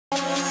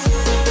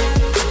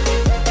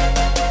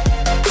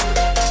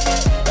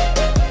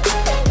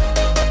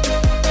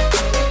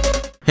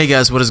Hey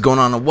guys, what is going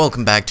on, and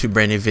welcome back to a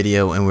brand new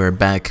video, and we're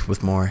back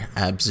with more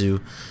Abzu.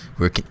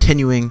 We're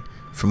continuing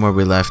from where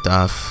we left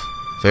off.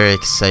 Very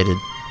excited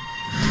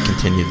to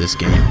continue this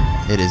game.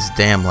 It is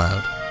damn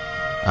loud.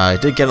 I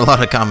did get a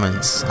lot of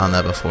comments on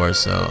that before,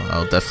 so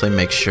I'll definitely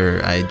make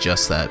sure I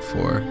adjust that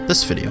for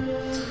this video.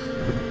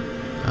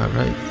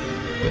 Alright,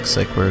 looks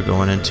like we're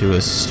going into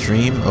a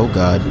stream. Oh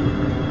god.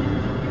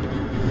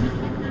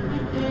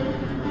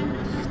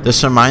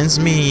 This reminds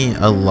me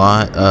a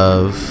lot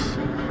of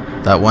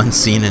that one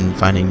scene in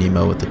Finding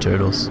Nemo with the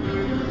turtles.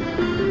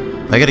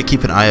 I gotta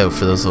keep an eye out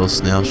for those little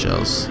snail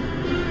shells,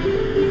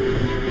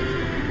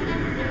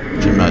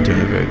 which I'm not doing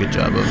a very good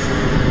job of.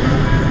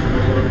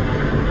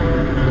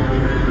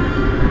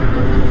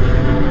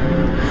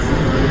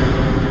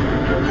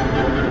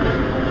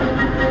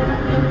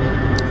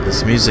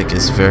 This music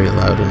is very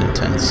loud and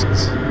intense.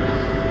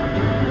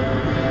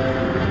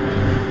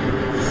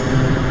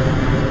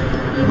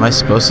 Am I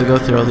supposed to go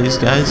through all these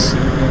guys?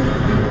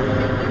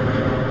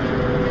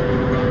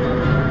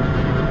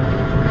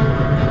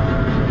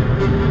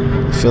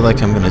 I feel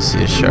like I'm gonna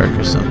see a shark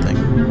or something.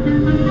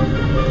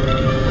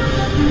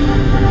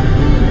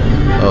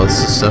 Oh,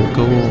 this is so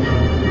cool.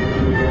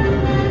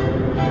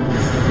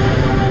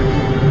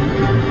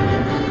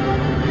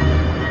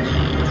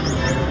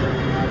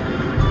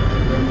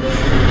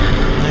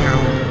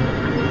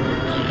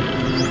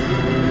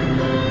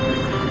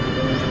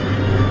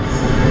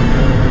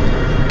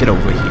 Get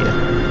over here.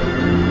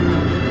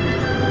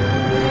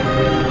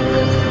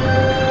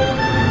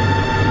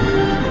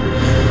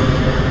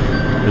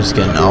 We're just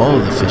getting all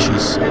of the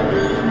fishies.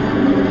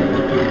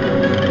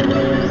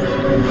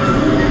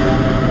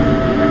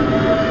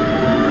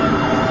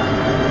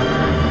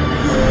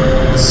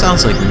 This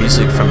sounds like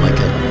music from like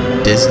a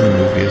Disney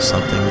movie or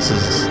something. This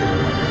is a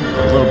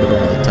little bit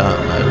over the top,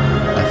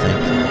 I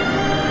think.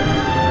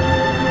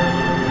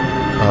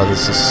 Oh,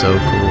 this is so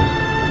cool.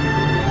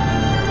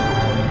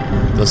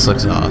 This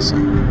looks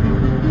awesome.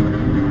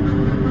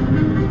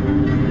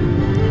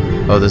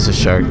 Oh, there's a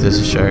shark, there's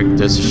a shark,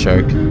 there's a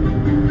shark.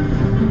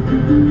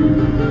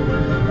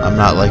 I'm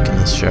not liking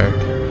this shark.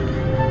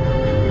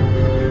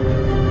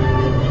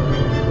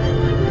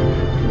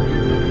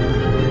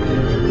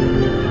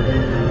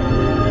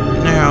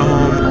 No.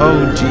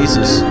 Oh,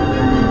 Jesus.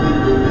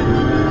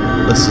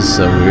 This is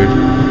so weird.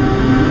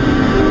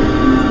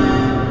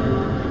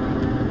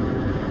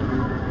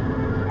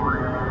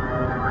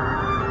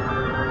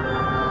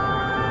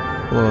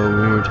 Whoa,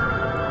 weird.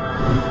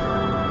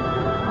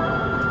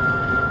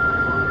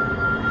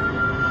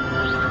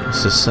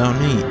 This is so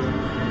neat.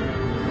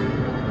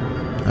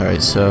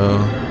 Alright, so...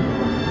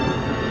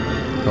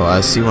 Oh,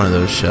 I see one of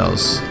those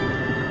shells.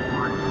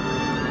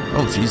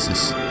 Oh,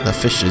 Jesus. That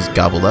fish just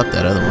gobbled up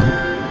that other one.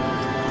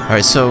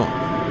 Alright, so...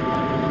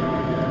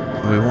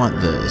 we want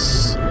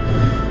this.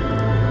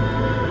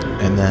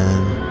 And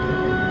then...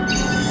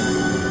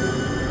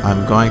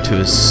 I'm going to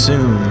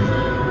assume...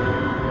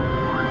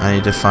 I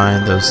need to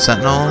find those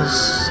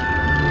sentinels.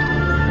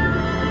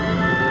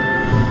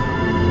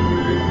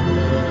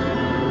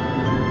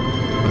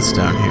 What's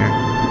down here?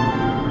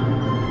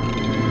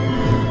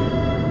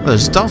 Oh,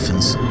 there's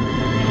dolphins.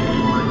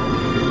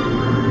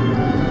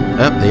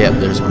 Yep,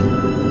 there's one.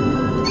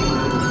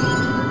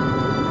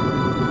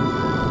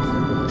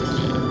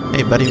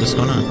 Hey, buddy, what's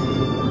going on?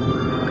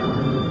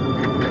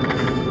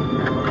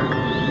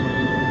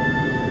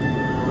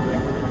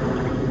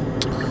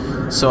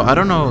 So, I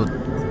don't know,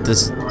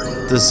 does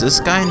this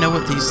guy know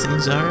what these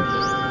things are?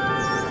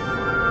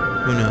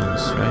 Who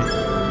knows, right?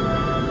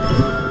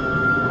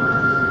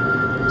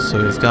 So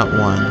we've got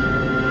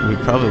one. We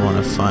probably want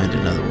to find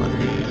another one.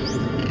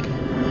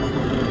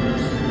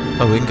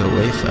 Oh, we can go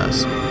way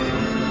fast.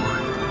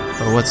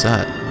 Oh, what's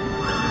that?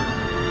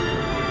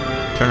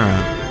 Turn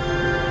around.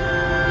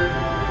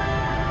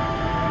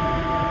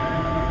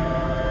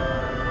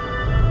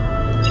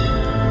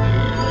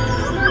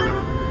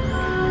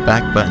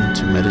 Back button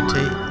to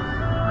meditate.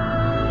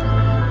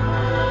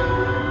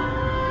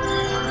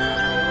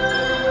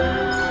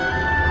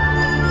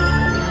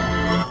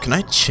 Can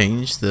I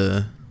change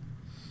the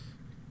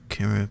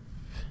camera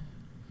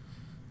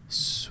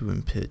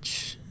swim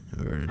pitch?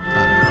 Or, I don't know,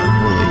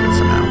 we'll leave it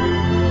for now.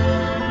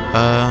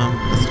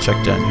 Let's check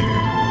down here.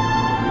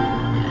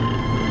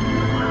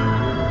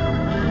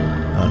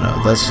 Oh no,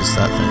 that's just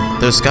that thing.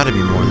 There's gotta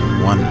be more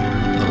than one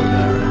little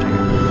guy around here.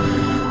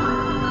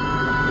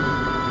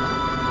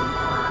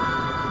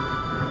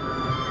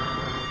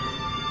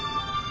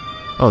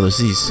 Oh, there's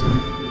these.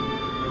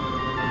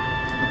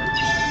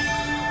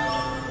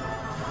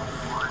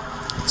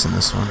 What's in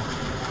this one?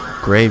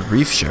 Gray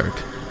reef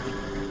shark.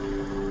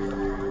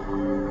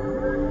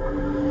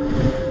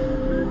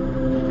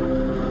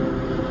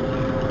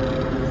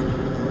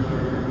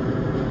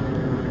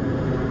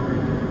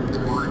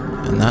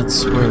 And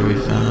that's where we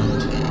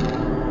found.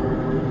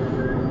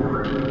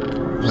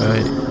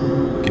 Alright,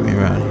 get me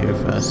around here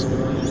fast.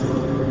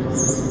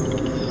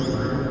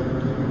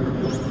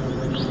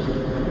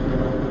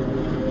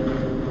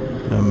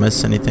 Did I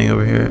miss anything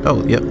over here?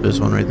 Oh, yep, there's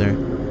one right there.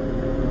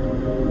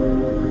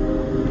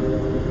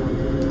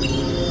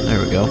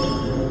 go.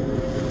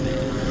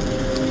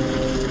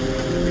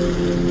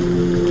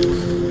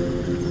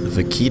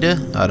 Vakita?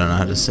 I don't know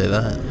how to say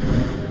that.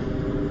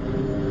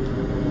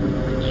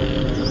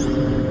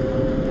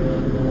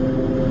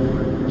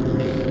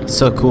 It's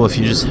so cool if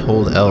you just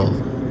hold L,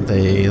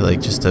 they like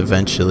just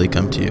eventually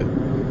come to you.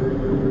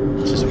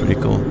 Which is pretty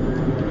cool.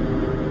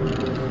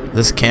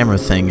 This camera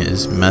thing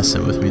is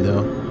messing with me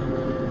though.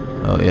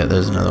 Oh yeah,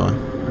 there's another one.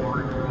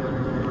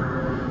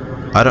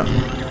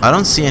 I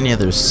don't see any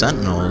other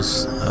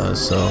sentinels,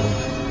 so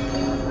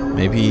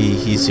maybe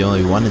he's the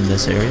only one in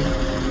this area.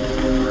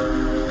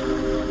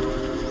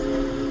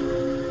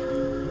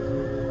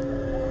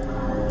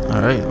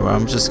 Alright, well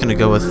I'm just gonna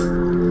go with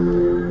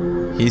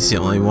he's the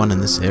only one in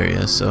this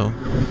area, so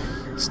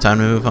it's time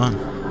to move on.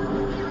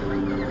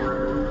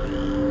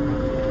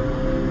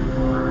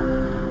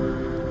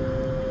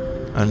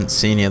 I didn't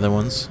see any other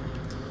ones.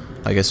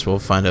 I guess we'll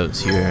find out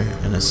here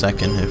in a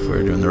second if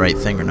we're doing the right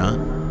thing or not.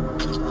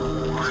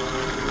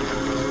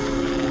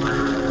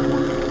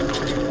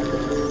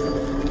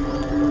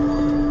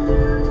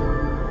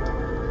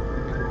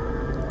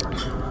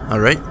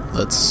 Alright,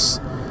 let's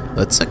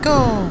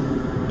go.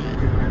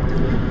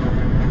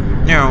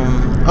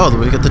 Oh,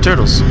 we got the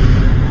turtles.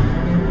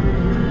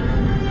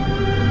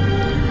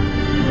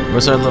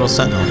 Where's our little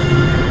sentinel?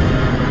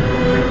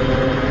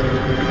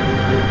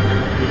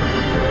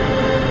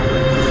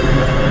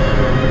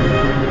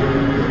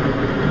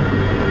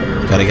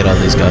 Gotta get all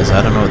these guys.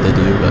 I don't know what they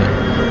do, but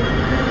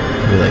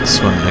we like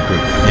swim in a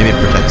group. Maybe it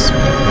protects me.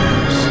 Who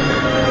knows?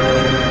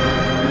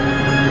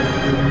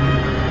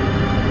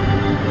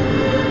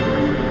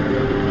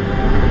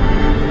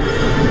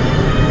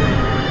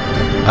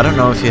 I don't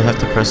know if you have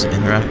to press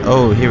interact.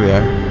 Oh, here we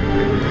are.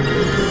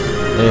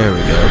 There we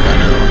go. Got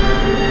another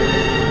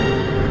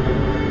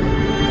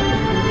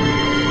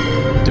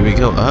one. Do we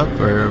go up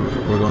or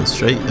we're going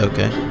straight?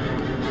 Okay.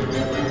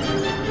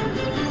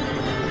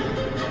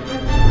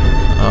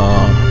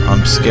 Oh,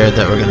 I'm scared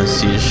that we're gonna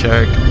see a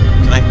shark.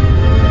 Can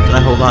I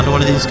hold on to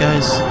one of these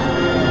guys?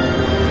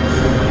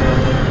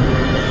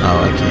 Oh,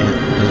 I can't.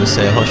 I was gonna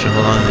say I should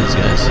hold on to these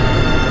guys.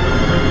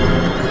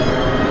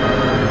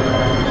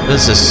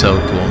 This is so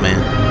cool, man.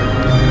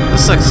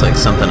 This looks like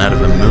something out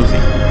of a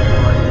movie.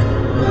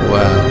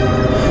 Wow.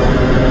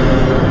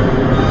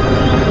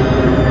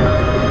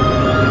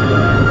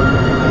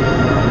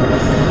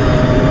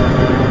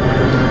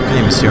 Couldn't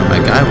even see where my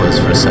guy was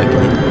for a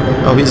second.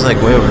 Oh, he's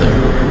like way over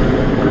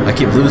there. I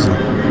keep losing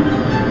him.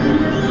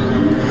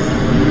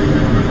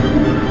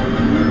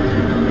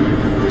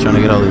 Trying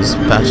to get all these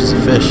patches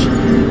of fish.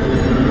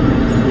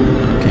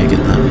 Can't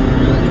get them.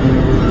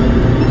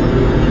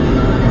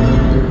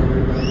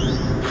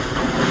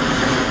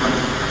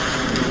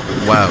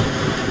 Wow,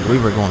 we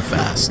were going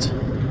fast.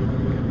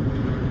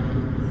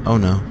 Oh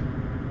no.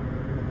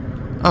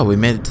 Oh, we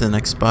made it to the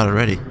next spot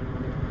already.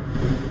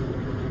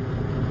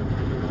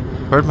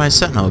 Where'd my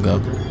sentinel go?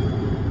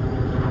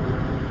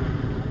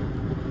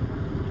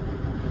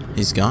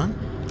 He's gone?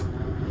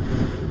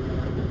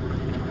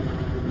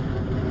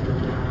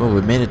 Oh,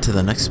 we made it to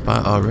the next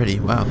spot already.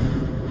 Wow.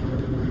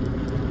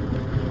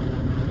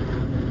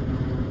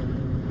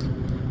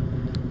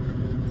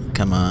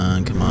 Come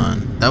on, come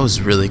on. That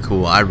was really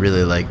cool. I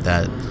really like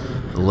that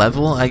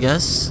level, I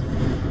guess.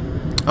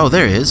 Oh,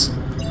 there he is.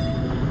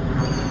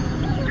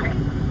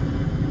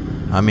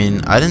 I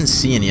mean, I didn't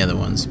see any other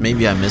ones.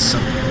 Maybe I missed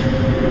some.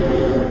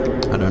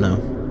 I don't know.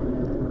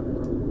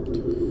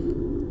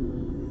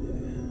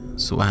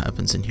 So what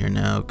happens in here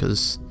now?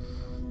 Because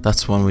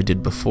that's one we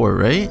did before,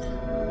 right?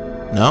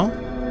 No?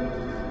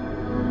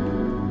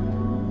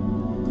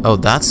 Oh,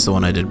 that's the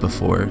one I did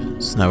before.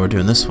 So now we're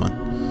doing this one.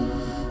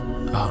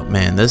 Oh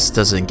man, this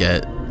doesn't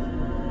get...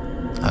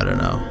 I don't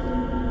know.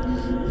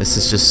 This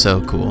is just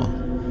so cool.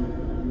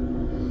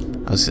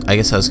 I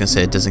guess I was gonna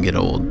say it doesn't get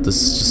old.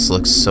 This just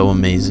looks so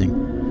amazing.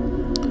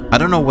 I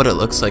don't know what it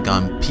looks like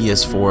on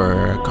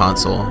PS4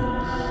 console,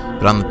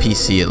 but on the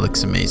PC it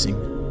looks amazing.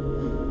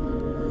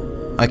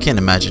 I can't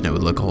imagine it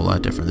would look a whole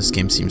lot different. This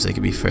game seems like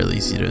it'd be fairly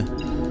easy to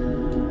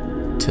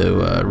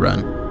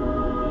run.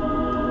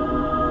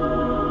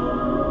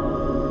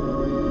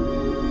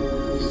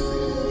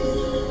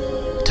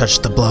 Touch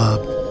the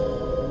blob.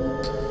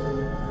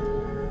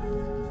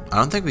 I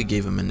don't think we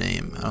gave him a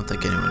name. I don't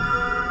think anyone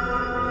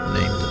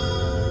named him.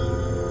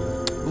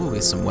 Ooh, we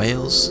got some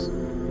whales.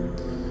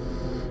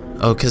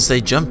 Oh, because they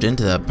jumped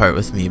into that part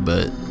with me,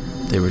 but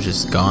they were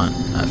just gone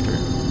after.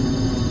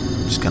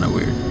 Just kind of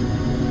weird.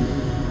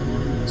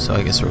 So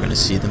I guess we're going to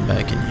see them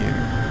back in here.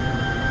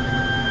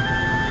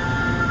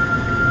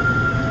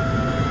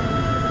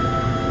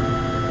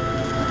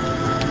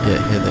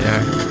 Yeah, here they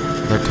are.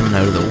 They're coming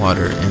out of the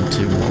water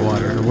into more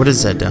water. What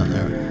is that down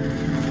there?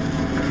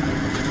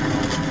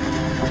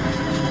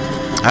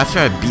 After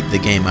I beat the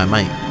game, I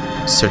might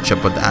search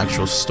up what the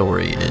actual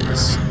story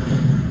is.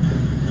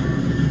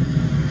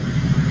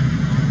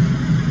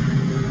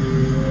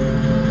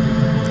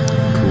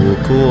 Cool,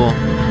 cool.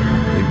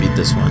 We beat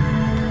this one.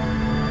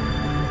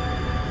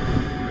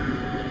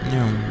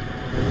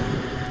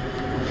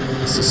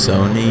 This is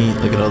so neat.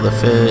 Look at all the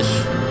fish.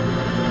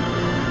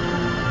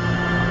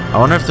 I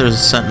wonder if there's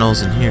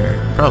sentinels in here.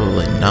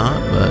 Probably not,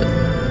 but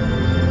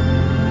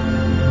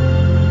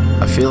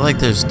I feel like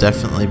there's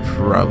definitely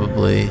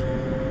probably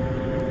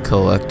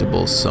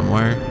collectibles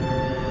somewhere.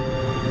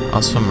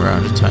 I'll swim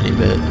around a tiny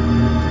bit.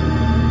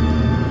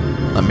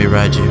 Let me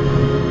ride you.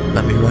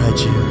 Let me ride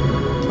you.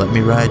 Let me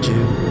ride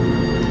you.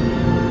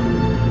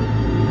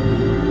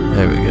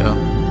 There we go.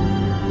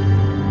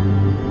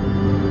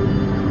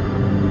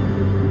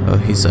 Oh,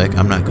 he's like,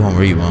 I'm not going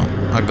where you won't.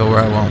 I'll go where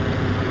I won't.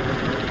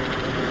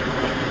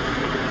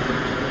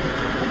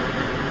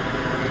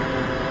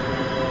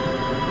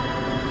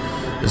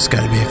 There's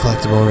gotta be a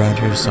collectible around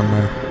here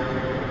somewhere.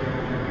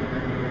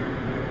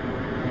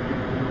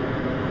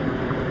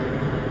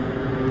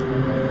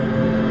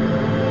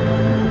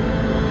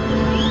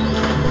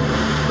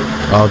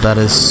 Oh, that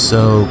is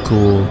so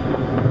cool.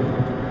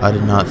 I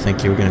did not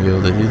think you were going to be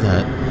able to do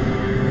that.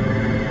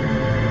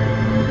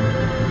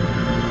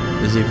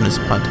 There's even a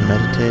spot to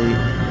meditate.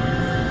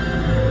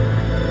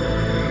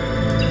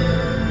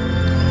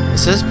 It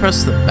says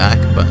press the back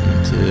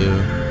button too.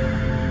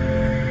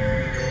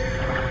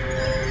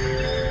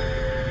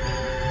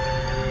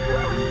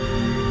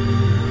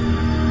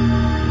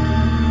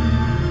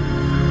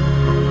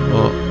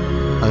 Well,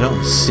 I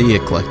don't see a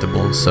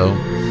collectible, so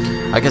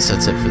I guess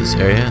that's it for this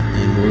area,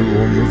 and we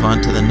will move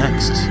on to the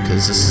next,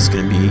 because this is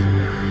going to be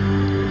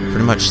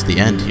pretty much the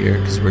end here,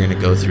 because we're going to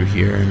go through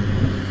here and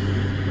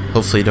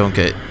hopefully don't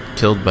get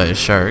killed by a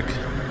shark.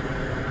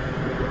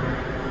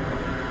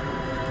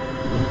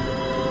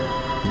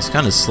 He's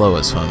kind of slow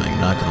at swimming,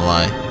 not going to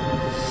lie.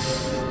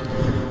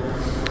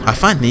 I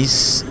find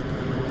these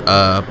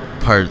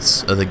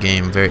parts of the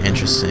game very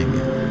interesting.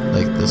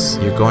 Like this,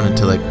 you're going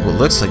into like what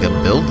looks like a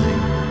building.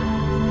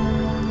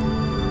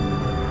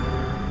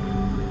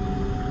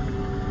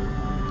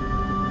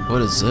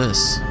 What is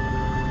this?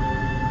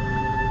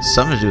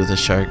 Something to do with a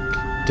shark.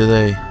 Do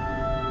they?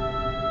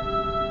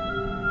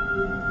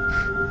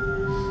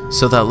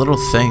 So that little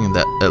thing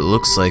that it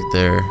looks like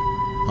they're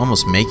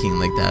almost making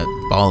like that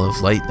ball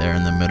of light there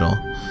in the middle.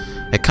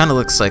 It kind of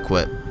looks like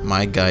what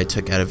my guy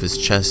took out of his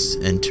chest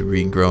into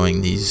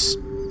regrowing these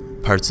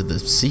parts of the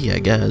sea, I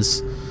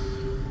guess.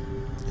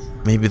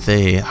 Maybe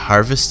they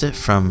harvest it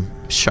from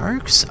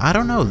sharks? I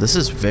don't know. This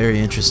is very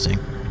interesting.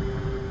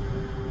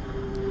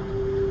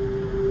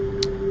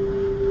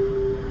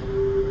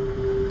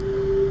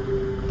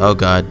 Oh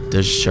god,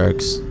 there's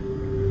sharks.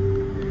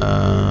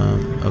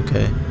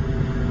 Okay.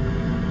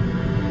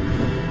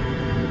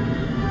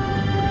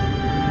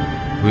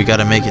 We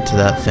gotta make it to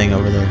that thing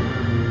over there.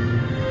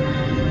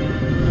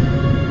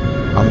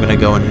 I'm gonna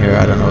go in here,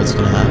 I don't know what's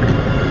gonna happen.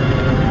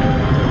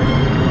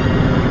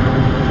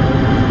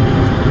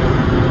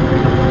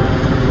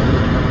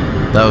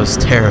 That was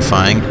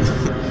terrifying.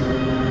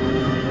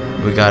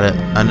 We got it.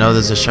 I know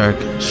there's a shark.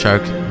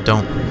 Shark,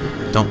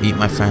 don't eat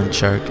my friend,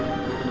 shark.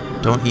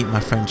 Don't eat my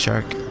friend,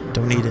 shark.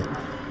 Don't eat it.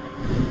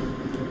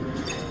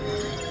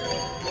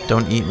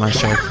 Don't eat my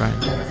shark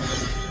friend.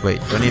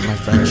 Wait, don't eat my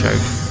friend, shark.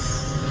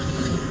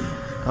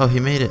 Oh, he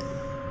made it.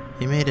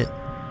 He made it.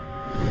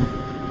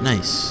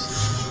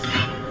 Nice.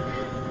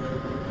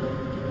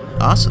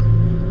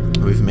 Awesome.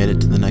 We've made it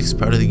to the next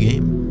part of the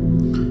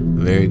game.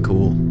 Very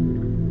cool.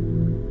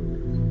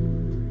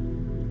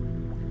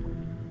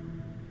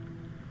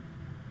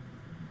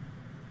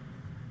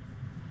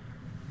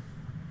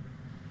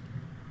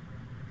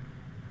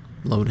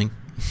 Loading.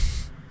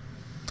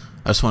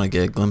 I just want to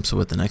get a glimpse of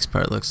what the next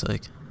part looks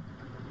like.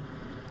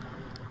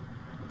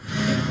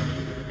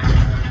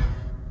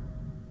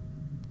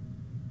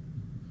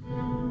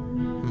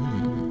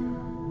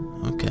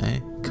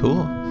 Okay,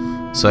 cool.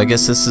 So I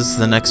guess this is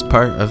the next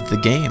part of the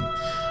game,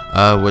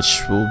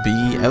 which will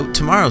be out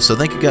tomorrow. So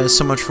thank you guys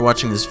so much for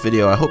watching this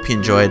video. I hope you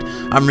enjoyed.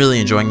 I'm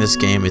really enjoying this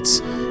game.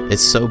 It's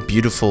so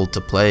beautiful to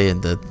play,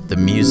 and the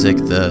music,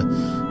 the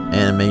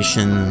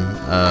animation,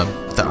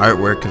 the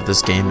artwork of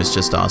this game is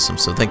just awesome.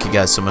 So thank you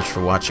guys so much for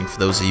watching, for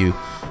those of you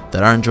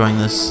that are enjoying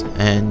this,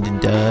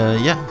 and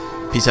yeah,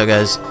 peace out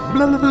guys.